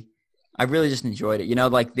really just enjoyed it. You know,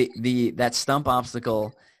 like that stump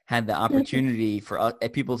obstacle had the opportunity for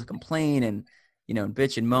people to complain and, and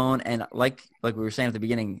bitch and moan. And like we were saying at the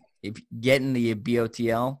beginning, if get in the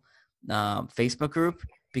BOTL Facebook group,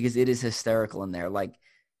 because it is hysterical in there. Like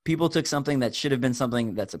people took something that should have been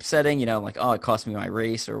something that's upsetting, like, oh, it cost me my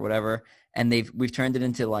race or whatever. And we've turned it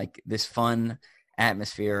into like this fun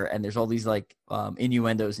atmosphere. And there's all these like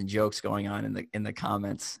innuendos and jokes going on in the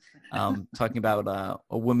comments, talking about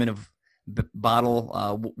a woman of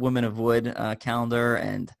woman of wood calendar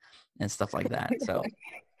and stuff like that. So,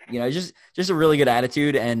 just a really good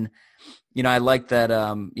attitude. And, I like that,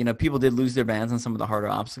 people did lose their bands on some of the harder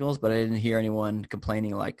obstacles, but I didn't hear anyone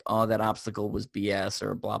complaining like, oh, that obstacle was BS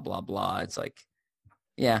or blah, blah, blah. It's like,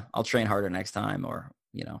 yeah, I'll train harder next time or,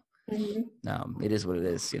 it is what it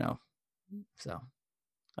is, So,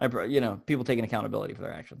 people taking accountability for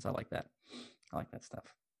their actions. I like that. I like that stuff.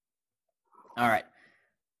 All right.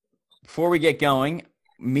 Before we get going,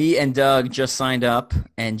 me and Doug just signed up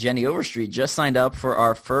and Jenny Overstreet just signed up for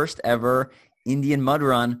our first ever Indian Mud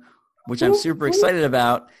Run, which I'm super excited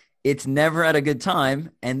about. It's never at a good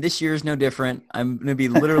time, and this year is no different. I'm going to be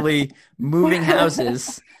literally moving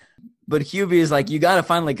houses, but Hubie is like, you got to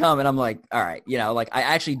finally come, and I'm like, all right, I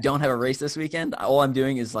actually don't have a race this weekend. All I'm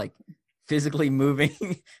doing is like physically moving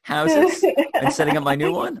houses and setting up my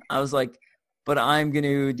new one. I was like, but I'm going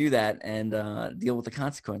to do that and deal with the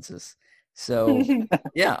consequences. So,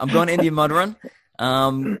 yeah, I'm going to Indian Mud Run.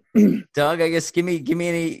 Doug, I guess give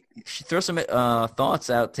me throw some thoughts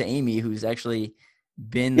out to Amy, who's actually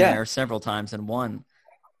been there several times and won.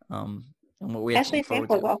 And what we actually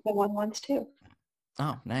Samples also won once too.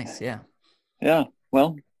 Oh, nice, yeah. Yeah.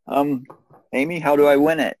 Well, Amy, how do I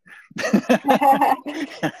win it?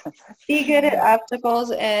 Be good at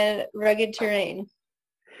obstacles and rugged terrain.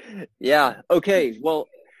 Yeah. Okay. Well,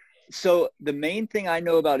 so the main thing I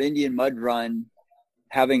know about Indian Mud Run,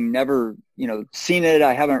 having never, seen it,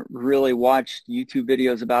 I haven't really watched YouTube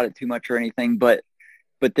videos about it too much or anything, but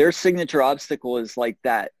their signature obstacle is like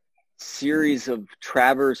that series of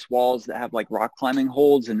traverse walls that have like rock climbing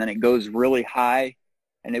holds, and then it goes really high.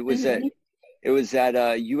 And it was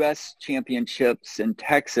at U.S. Championships in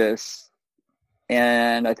Texas,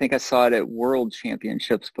 and I think I saw it at World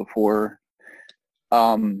Championships before.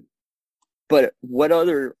 But what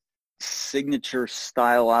other signature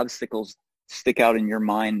style obstacles stick out in your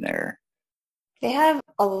mind there? They have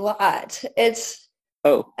a lot.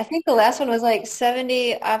 I think the last one was like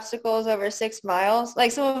 70 obstacles over 6 miles.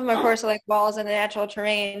 Like some of them, of course, are like walls in the natural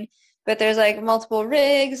terrain, but there's like multiple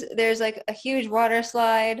rigs. There's like a huge water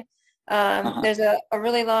slide. There's a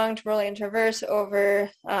really long Tyrolean traverse over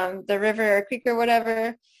the river or creek or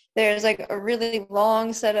whatever. There's like a really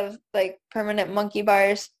long set of like permanent monkey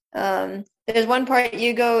bars. There's one part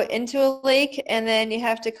you go into a lake and then you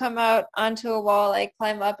have to come out onto a wall, like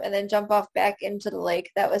climb up and then jump off back into the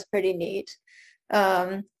lake. That was pretty neat.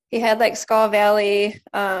 He had like Skull Valley,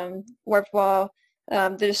 Warped Wall,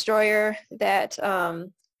 the Destroyer that I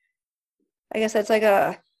guess that's like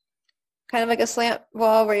a kind of like a slant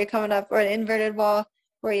wall where you're coming up, or an inverted wall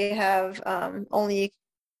where you have only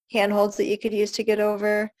handholds that you could use to get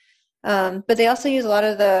over. But they also use a lot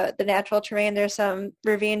of the natural terrain. There's some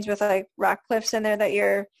ravines with like rock cliffs in there that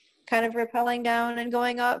you're kind of rappelling down and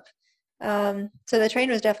going up. So the terrain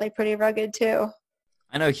was definitely pretty rugged too.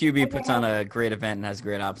 I know Hubie puts on a great event and has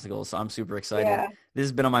great obstacles, so I'm super excited. Yeah. This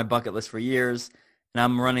has been on my bucket list for years, and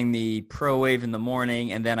I'm running the Pro Wave in the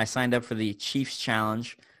morning, and then I signed up for the Chiefs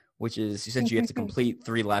Challenge, which is essentially you have to complete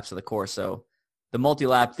 3 laps of the course. So the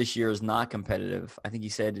multi-lap this year is not competitive. I think he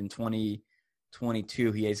said in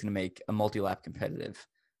 2022 he is going to make a multi-lap competitive.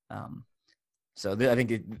 So I think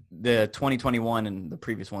the 2021 and the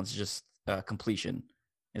previous ones is just completion.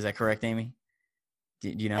 Is that correct, Amy? Do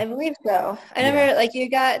you know? I believe so. I never, like you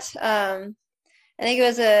got, I think it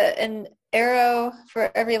was an arrow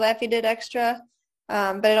for every lap you did extra,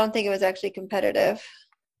 but I don't think it was actually competitive.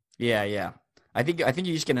 Yeah. I think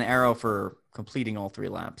you just get an arrow for completing all 3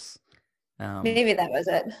 laps. Maybe that was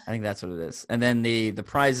it. I think that's what it is. And then the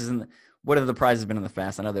prizes, what have the prizes been in the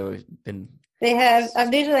fast? I know they've been. They have,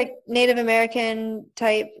 these are like Native American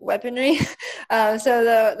type weaponry.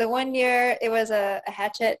 So the one year it was a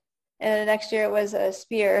hatchet, and the next year it was a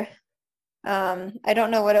spear. I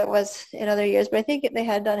don't know what it was in other years, but I think they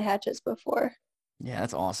had done hatchets before. Yeah,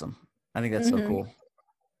 that's awesome. I think that's so cool.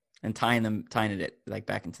 And tying it like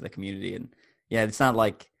back into the community. And yeah, it's not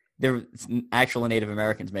like it's actual Native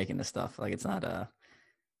Americans making this stuff. Like it's not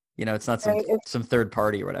it's not some third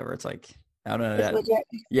party or whatever. It's like, I don't know that. Legit.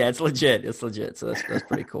 Yeah, it's legit. It's legit. So that's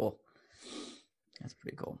pretty cool. That's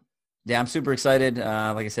pretty cool. Yeah, I'm super excited.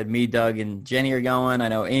 Like I said, me, Doug, and Jenny are going. I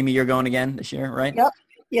know, Amy, you're going again this year, right?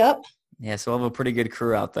 Yep. Yeah, so we'll have a pretty good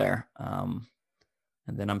crew out there. And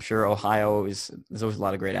then I'm sure Ohio there's always a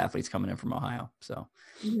lot of great athletes coming in from Ohio. So,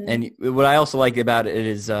 and what I also like about it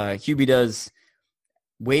is Hubie does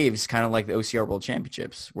waves kind of like the OCR World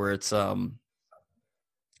Championships, where it's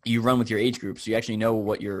you run with your age group, so you actually know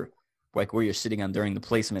what you're like, where you're sitting on during the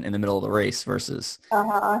placement in the middle of the race versus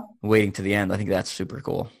waiting to the end. I think that's super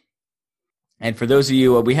cool. And for those of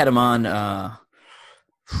you, we had him on, I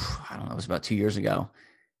don't know, it was about 2 years ago.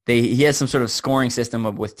 He has some sort of scoring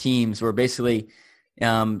system with teams where basically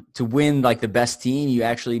to win like the best team, you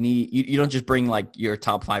actually need, you don't just bring like your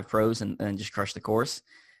top 5 pros and just crush the course.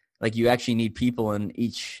 Like you actually need people in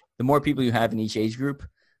each, the more people you have in each age group,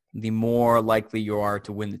 the more likely you are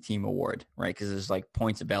to win the team award, right? Because there's like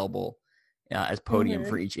points available as podium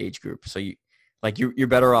for each age group. So you're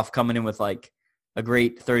better off coming in with like a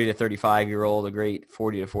great 30 to 35 year old, a great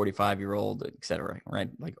 40 to 45 year old, et cetera, right?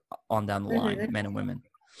 Like on down the line, men and women.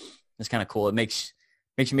 It's kind of cool. It makes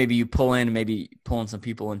you maybe pulling some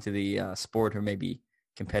people into the sport who are maybe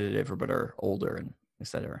competitive or but are older and et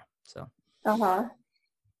cetera. So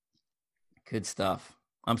good stuff.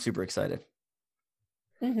 I'm super excited.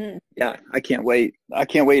 Yeah, I can't wait.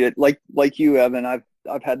 Like you, Evan,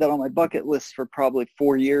 I've had that on my bucket list for probably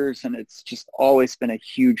 4 years, and it's just always been a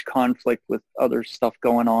huge conflict with other stuff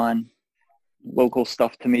going on, local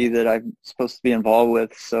stuff to me that I'm supposed to be involved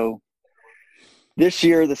with. So this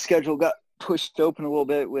year the schedule got pushed open a little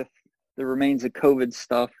bit with the remains of COVID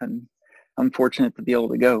stuff, and I'm fortunate to be able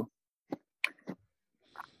to go.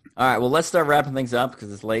 All right, well, let's start wrapping things up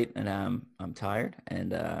because it's late and I'm tired.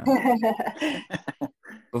 And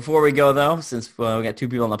before we go, though, since we got 2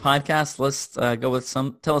 people on the podcast, let's go with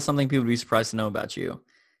tell us something people would be surprised to know about you.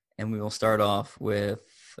 And we will start off with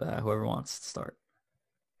whoever wants to start.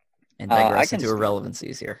 And digress into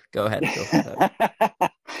irrelevancies here. Go ahead.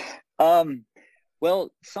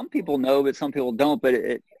 Well, some people know, but some people don't. But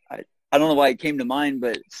I don't know why it came to mind,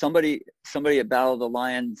 but somebody at Battle of the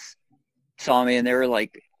Lions saw me, and they were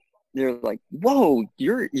like, they're like, whoa,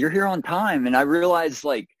 you're here on time. And I realized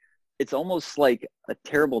like, it's almost like a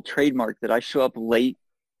terrible trademark that I show up late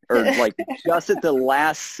or like just at the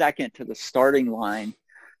last second to the starting line.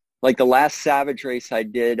 Like the last Savage race I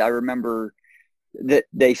did, I remember that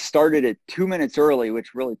they started at 2 minutes early,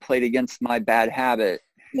 which really played against my bad habit.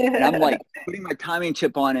 And I'm like putting my timing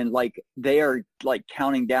chip on and like they are like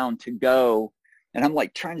counting down to go. And I'm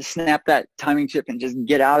like trying to snap that timing chip and just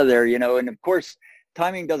get out of there, you know. And of course,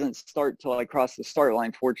 timing doesn't start till I cross the start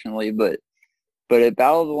line, fortunately. But at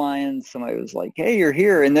Battle of the Lions, somebody was like, hey, you're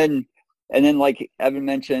here. And then like Evan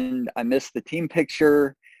mentioned, I missed the team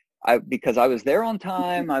picture because I was there on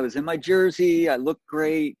time. I was in my jersey. I looked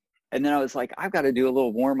great. And then I was like, I've got to do a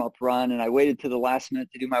little warm-up run. And I waited to the last minute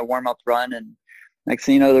to do my warm-up run. And next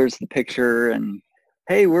thing you know, there's the picture. And,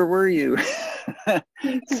 hey, where were you?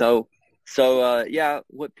 So yeah,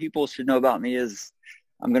 what people should know about me is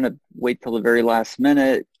I'm going to wait till the very last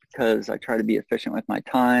minute because I try to be efficient with my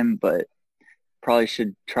time, but probably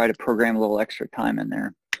should try to program a little extra time in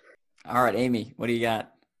there. All right, Amy, what do you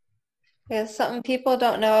got? Yeah, something people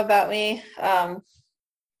don't know about me. I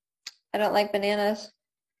don't like bananas.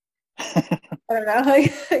 I don't know. I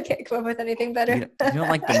can't come up with anything better. You don't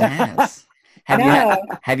like bananas?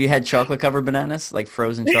 Have you had chocolate covered bananas, like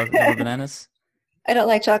frozen chocolate covered bananas? I don't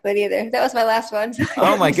like chocolate either. That was my last one.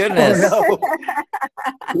 Oh my goodness. Oh, no.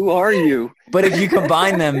 Who are you? But if you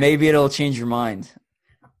combine them, maybe it'll change your mind.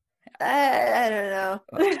 I don't know.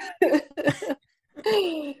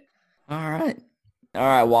 All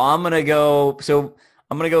right. Well, I'm going to go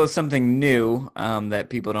with something new that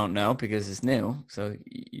people don't know because it's new. So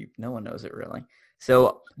no one knows it really.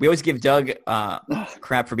 So we always give Doug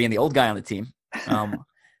crap for being the old guy on the team.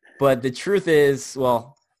 But the truth is,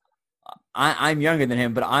 well, I'm younger than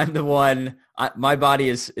him, but I'm the one, my body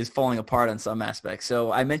is falling apart on some aspects.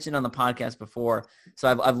 So I mentioned on the podcast before, so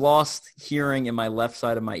I've lost hearing in my left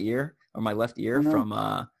side of my ear, or my left ear, from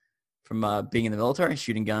being in the military,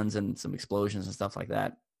 shooting guns and some explosions and stuff like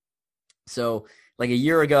that. So like a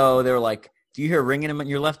year ago, they were like, do you hear ringing in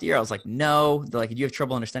your left ear? I was like, no. They're like, do you have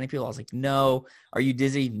trouble understanding people? I was like, no. Are you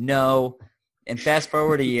dizzy? No. And fast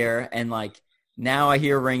forward a year, and like, now I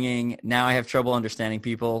hear ringing. Now I have trouble understanding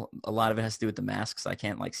people. A lot of it has to do with the masks. I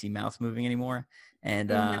can't like see mouth moving anymore.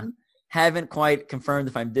 And haven't quite confirmed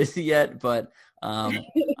if I'm dizzy yet, but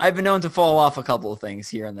I've been known to fall off a couple of things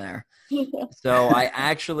here and there. So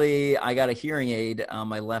I got a hearing aid on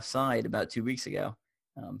my left side about 2 weeks ago.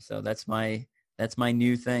 So that's my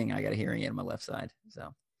new thing. I got a hearing aid on my left side.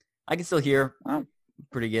 So I can still hear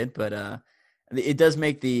pretty good, but it does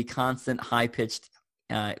make the constant high-pitched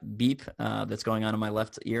beep that's going on in my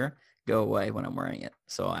left ear go away when I'm wearing it.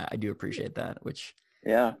 So I do appreciate that, which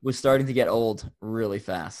was starting to get old really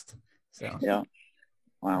fast. So yeah,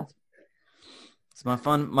 wow. It's my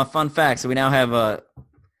fun fact. So we now have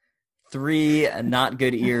 3 not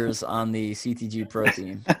good ears on the CTG Pro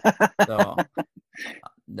team. So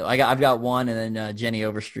I've got one, and then Jenny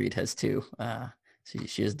Overstreet has 2.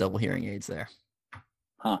 She has double hearing aids there.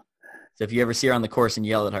 Huh. So if you ever see her on the course and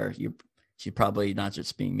yell at her, she's probably not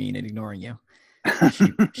just being mean and ignoring you.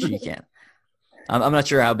 She can't. I'm not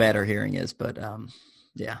sure how bad her hearing is, but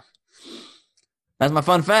yeah. That's my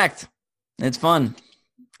fun fact. It's fun.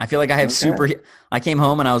 I feel like I have I came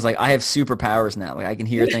home and I was like, I have superpowers now. Like I can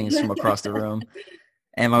hear things from across the room.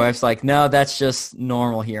 And my wife's like, no, that's just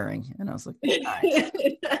normal hearing. And I was like, nice.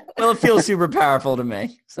 Well, it feels super powerful to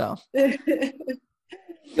me. So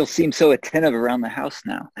you'll seem so attentive around the house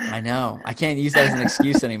now. I know. I can't use that as an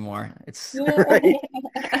excuse anymore. It's right.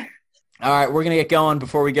 All right, we're going to get going.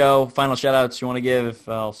 Before we go, final shout-outs you want to give?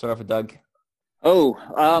 I'll start off with Doug.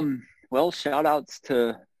 Well, shout-outs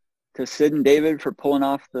to Sid and David for pulling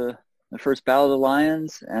off the first Battle of the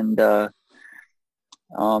Lions. And I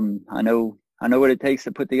know what it takes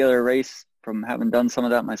to put together a race from having done some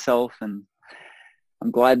of that myself. And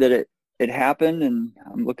I'm glad that it happened, and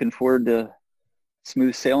I'm looking forward to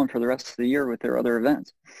smooth sailing for the rest of the year with their other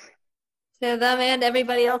events. So them and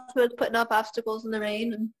everybody else who was putting up obstacles in the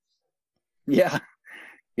rain. And yeah.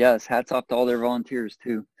 Yes, hats off to all their volunteers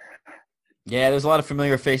too. Yeah, there's a lot of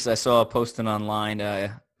familiar faces I saw posting online.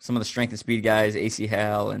 Some of the Strength and Speed guys, AC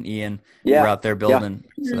Hal and Ian, were out there building.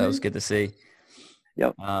 So that was good to see.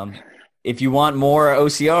 Yep. If you want more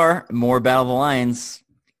OCR, more Battle of the Lions,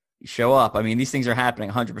 show up. I mean, these things are happening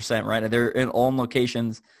 100%, right? They're in all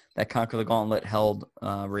locations that Conquer the Gauntlet held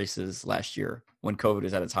races last year when COVID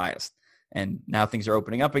was at its highest. And now things are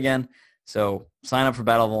opening up again. So sign up for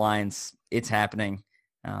Battle of the Lions. It's happening.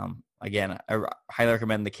 Again, I highly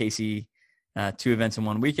recommend the KC 2 events in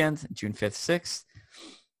one weekend, June 5th, 6th.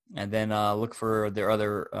 And then look for their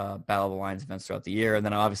other Battle of the Lions events throughout the year. And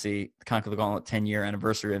then obviously the Conquer the Gauntlet 10-year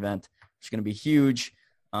anniversary event, which is going to be huge.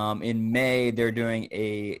 In May, they're doing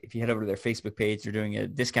if you head over to their Facebook page, they're doing a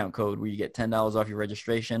discount code where you get $10 off your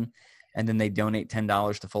registration, and then they donate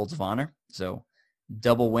 $10 to Folds of Honor. So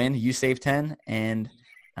double win. You save 10 and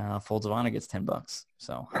Folds of Honor gets $10.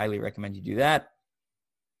 So highly recommend you do that.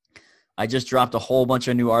 I just dropped a whole bunch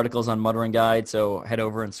of new articles on Mud Run Guide, so head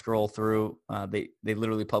over and scroll through. They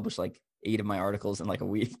literally published like 8 of my articles in like a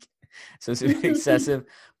week, so it's a bit excessive.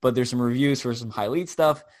 But there's some reviews for some high lead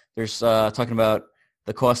stuff. There's talking about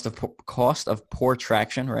the cost of poor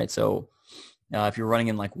traction, right? So if you're running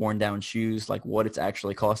in like worn down shoes, like what it's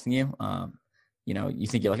actually costing you. You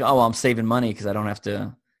think you're like, oh, well, I'm saving money because I don't have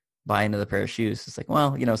to buy another pair of shoes. It's like,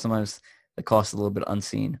 well, sometimes the cost is a little bit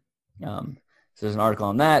unseen. So there's an article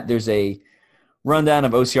on that. There's a rundown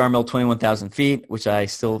of OCR Mill 21,000 feet, which I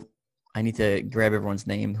need to grab everyone's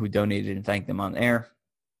name who donated and thank them on air.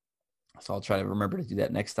 So I'll try to remember to do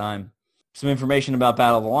that next time. Some information about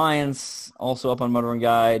Battle of the Lions, also up on Mud Run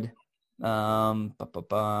Guide.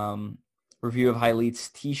 Review of High Leads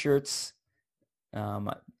t-shirts.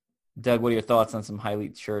 Doug, what are your thoughts on some High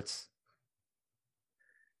Leads shirts?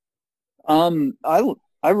 I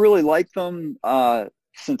really like them.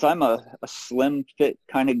 Since I'm a slim fit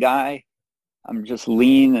kind of guy, I'm just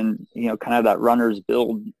lean and, kind of that runner's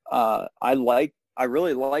build. I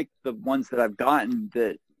really like the ones that I've gotten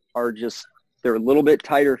that are they're a little bit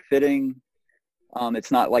tighter fitting.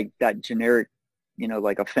 It's not like that generic,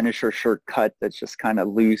 like a finisher shirt cut that's just kind of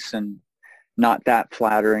loose and not that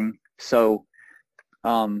flattering. So,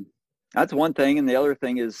 that's one thing. And the other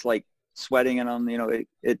thing is like sweating in them,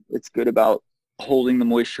 it's good about holding the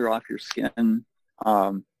moisture off your skin.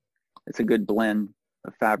 It's a good blend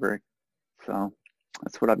of fabric. So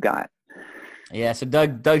that's what I've got. Yeah, so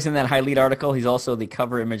Doug's in that High Lead article. He's also the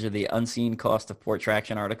cover image of the Unseen Cost of Poor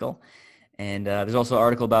Traction article. And there's also an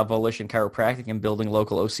article about Volition Chiropractic and building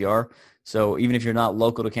local OCR. So even if you're not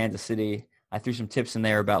local to Kansas City, I threw some tips in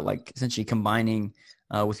there about like essentially combining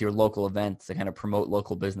with your local events to kind of promote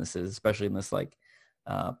local businesses, especially in this like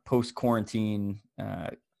post-quarantine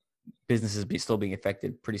businesses still being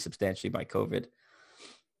affected pretty substantially by COVID.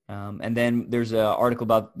 And then there's an article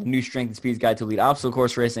about the new Strength and Speeds Guide to Elite Obstacle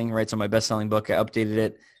Course Racing, right? So my best-selling book, I updated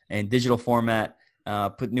it in digital format,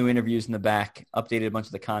 put new interviews in the back, updated a bunch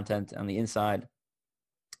of the content on the inside.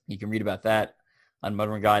 You can read about that on Mud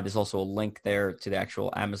Run Guide. There's also a link there to the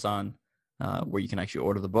actual Amazon where you can actually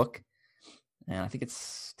order the book. And I think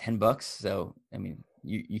it's $10. So, I mean,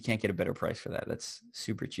 you can't get a better price for that. That's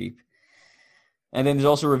super cheap. And then there's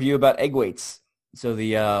also a review about egg weights. So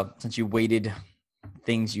since you weighted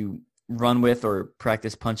things you run with or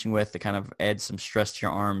practice punching with to kind of add some stress to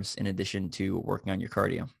your arms in addition to working on your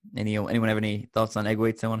cardio. Anyone have any thoughts on egg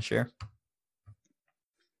weights I want to share?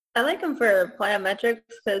 I like them for plyometrics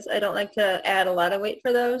because I don't like to add a lot of weight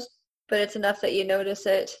for those, but it's enough that you notice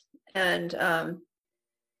it. And I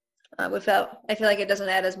feel like it doesn't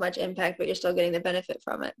add as much impact, but you're still getting the benefit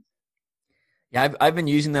from it. Yeah, I've been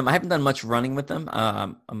using them. I haven't done much running with them.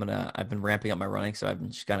 I've been ramping up my running, so I've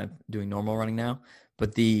been just kind of doing normal running now.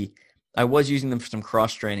 But I was using them for some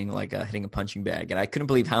cross training, like hitting a punching bag, and I couldn't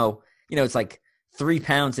believe how it's like 3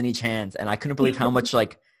 pounds in each hand, and I couldn't believe how much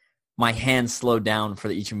like my hands slowed down for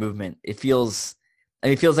each movement. It feels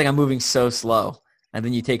like I'm moving so slow, and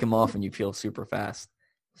then you take them off and you feel super fast.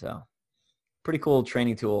 So pretty cool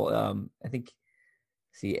training tool. I think.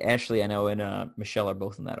 See, Ashley, I know, and Michelle are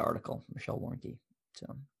both in that article, Michelle Warnke.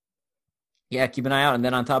 So, yeah, keep an eye out. And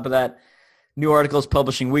then on top of that, new articles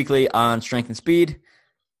publishing weekly on Strength and Speed.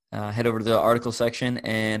 Head over to the article section,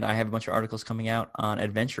 and I have a bunch of articles coming out on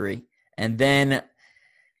Adventury. And then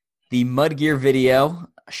the Mud Gear video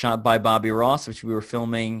shot by Bobby Ross, which we were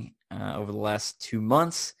filming over the last 2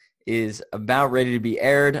 months, is about ready to be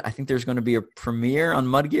aired. I think there's going to be a premiere on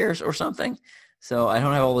Mud Gears or something. So I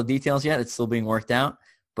don't have all the details yet. It's still being worked out.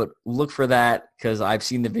 But look for that because I've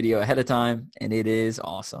seen the video ahead of time, and it is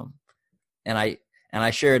awesome. And I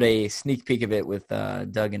shared a sneak peek of it with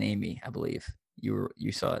Doug and Amy, I believe.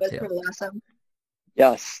 You saw it too. That's pretty awesome.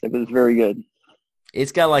 Yes, it was very good.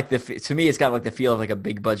 It's got like to me, it's got like the feel of like a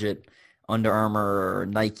big budget Under Armour or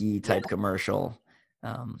Nike type commercial.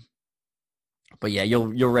 But yeah,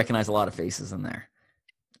 you'll recognize a lot of faces in there.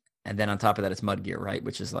 And then on top of that, it's Mud Gear, right?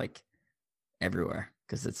 Which is like everywhere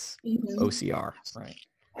because it's OCR, right?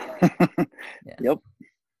 Yeah. Yep.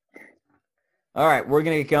 All right, we're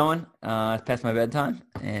going to get going. It's past my bedtime,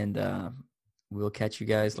 and we'll catch you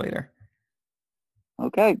guys later.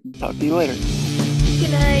 Okay, talk to you later.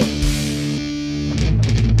 Good night.